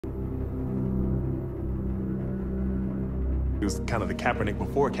He was kind of the Kaepernick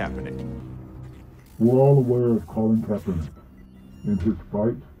before Kaepernick. We're all aware of Colin Kaepernick and his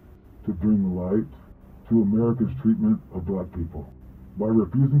fight to bring light to America's treatment of black people by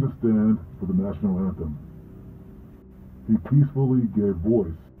refusing to stand for the national anthem. He peacefully gave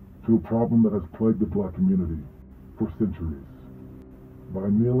voice to a problem that has plagued the black community for centuries. By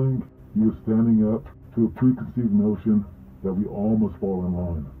kneeling, he was standing up to a preconceived notion that we all must fall in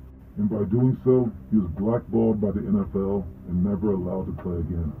line. And by doing so, he was blackballed by the NFL and never allowed to play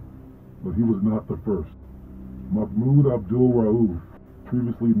again. But he was not the first. Mahmoud Abdul-Rauf,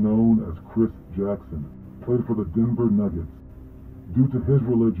 previously known as Chris Jackson, played for the Denver Nuggets. Due to his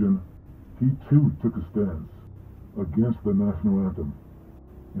religion, he too took a stance against the national anthem.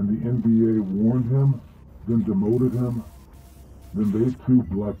 And the NBA warned him, then demoted him, then they too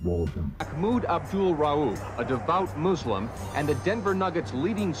blackballed him. Mahmoud Abdul-Rauf, a devout Muslim and the Denver Nuggets'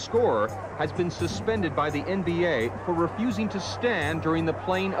 leading scorer, has been suspended by the NBA for refusing to stand during the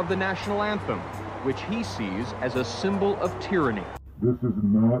playing of the national anthem, which he sees as a symbol of tyranny. This is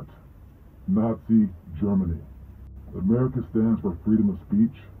not Nazi Germany. America stands for freedom of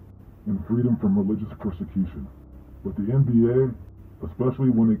speech and freedom from religious persecution. But the NBA, especially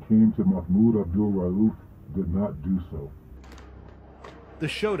when it came to Mahmoud Abdul-Rauf, did not do so. The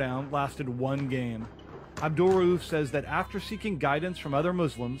showdown lasted one game. Abdul-Rauf says that after seeking guidance from other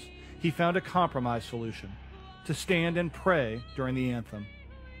Muslims, he found a compromise solution: to stand and pray during the anthem.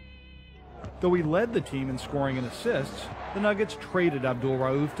 Though he led the team in scoring and assists, the Nuggets traded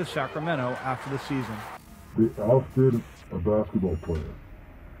Abdul-Rauf to Sacramento after the season. They ousted a basketball player.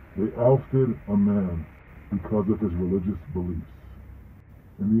 They ousted a man because of his religious beliefs.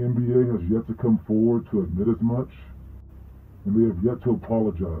 And the NBA has yet to come forward to admit as much, and they have yet to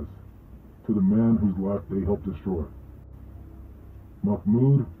apologize to the man whose life they helped destroy.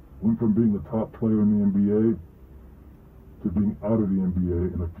 Mahmoud went from being the top player in the NBA to being out of the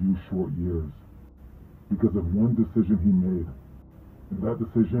NBA in a few short years because of one decision he made. And that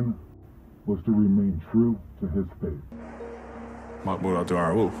decision was to remain true to his faith. Mahmoud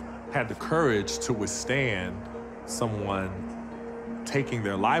Abdul-Rauf had the courage to withstand someone taking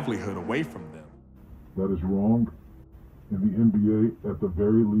their livelihood away from them. That is wrong, and the NBA, at the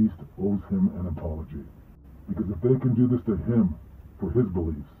very least, owes him an apology. Because if they can do this to him for his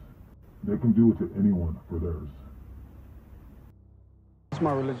beliefs, they can do it to anyone for theirs. It's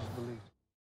my religious beliefs.